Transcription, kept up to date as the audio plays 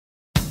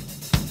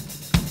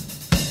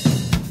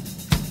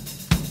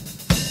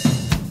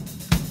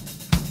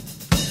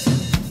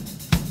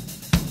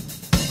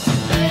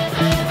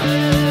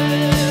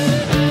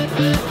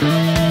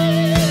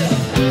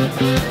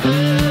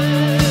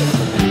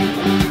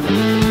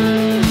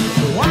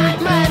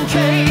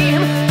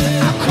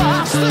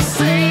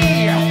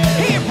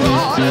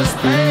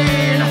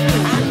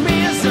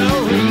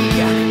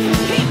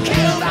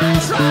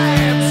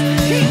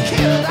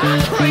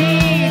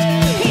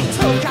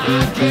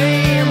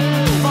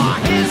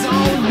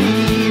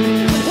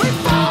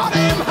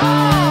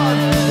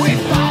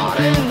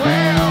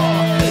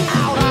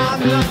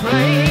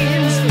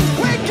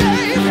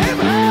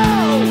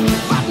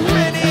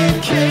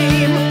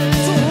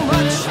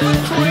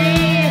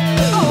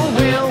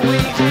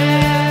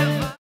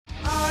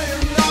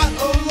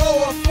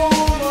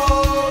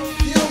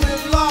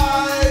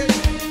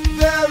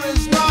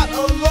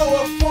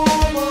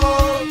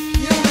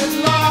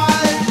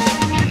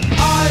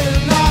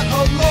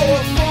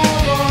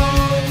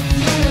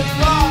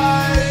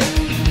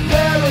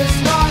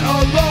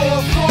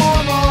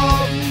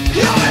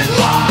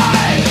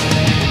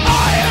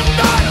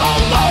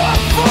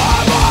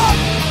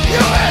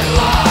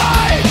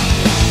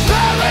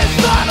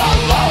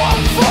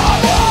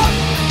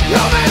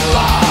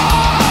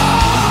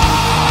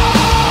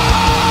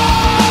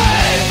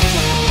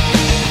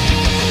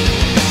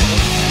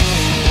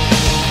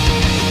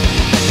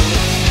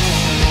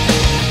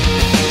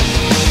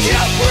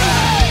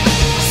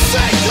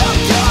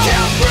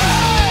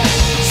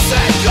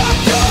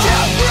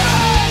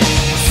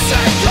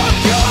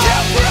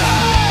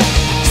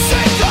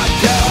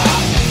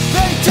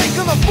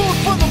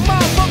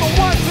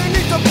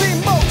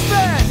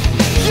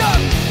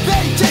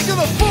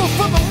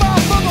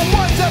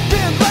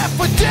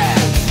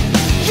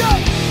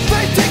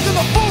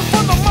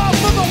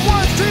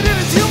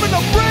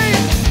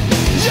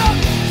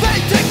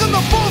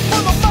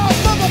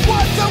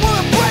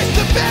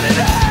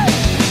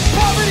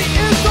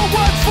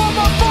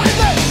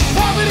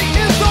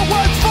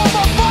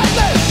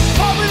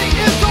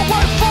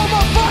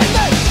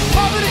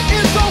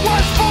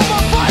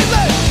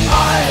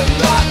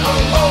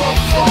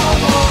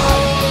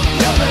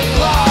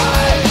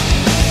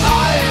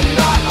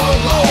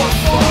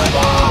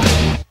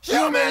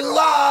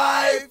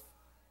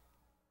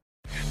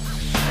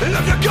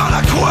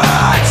gonna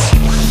quit.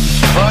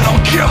 I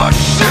don't give a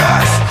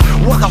shit.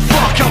 What the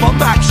fuck, I'm a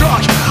Mack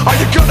truck. Are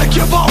you gonna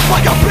give up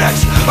like a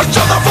bitch or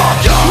shut the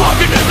fuck up?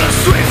 Walking in the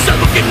streets and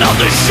looking at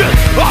this shit,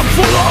 I'm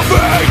full of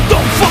hate,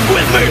 don't fuck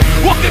with me.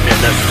 Walking in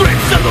the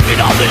streets and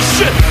looking at this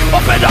shit,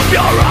 open up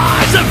your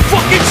eyes and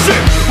fucking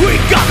see. We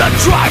gotta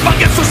drive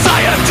against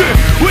society.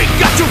 We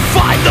got to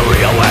fight the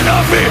real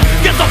enemy.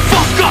 Get the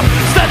fuck up,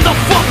 stand the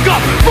fuck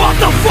up,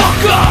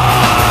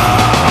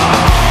 motherfucker.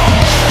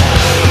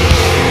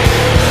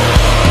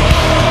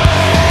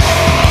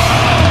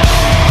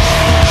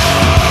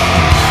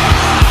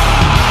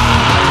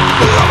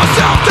 I'm a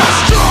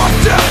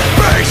self-destructive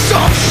piece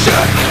of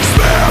shit.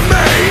 Spare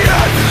me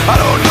in. I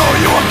don't know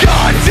you a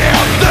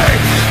goddamn thing.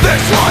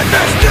 This life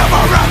is never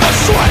ever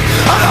sweet.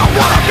 I don't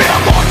wanna be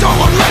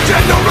immortal or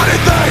legend or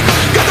anything.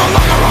 Cause the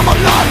longer I'm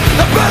alive,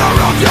 the better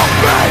off you'll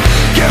be.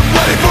 Get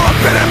ready for a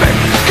bit of me.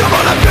 Come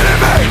on, a bit of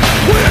me.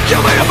 Will you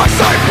kill me if I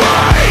say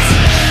please?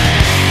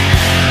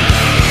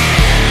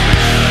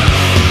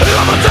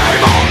 I'm a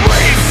dame on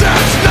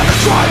reasons. Never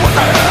try, what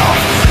the hell?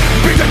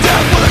 Beat to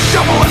death with a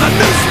shovel and a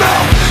new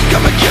smell.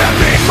 Come and get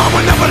me,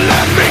 mama never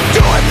let me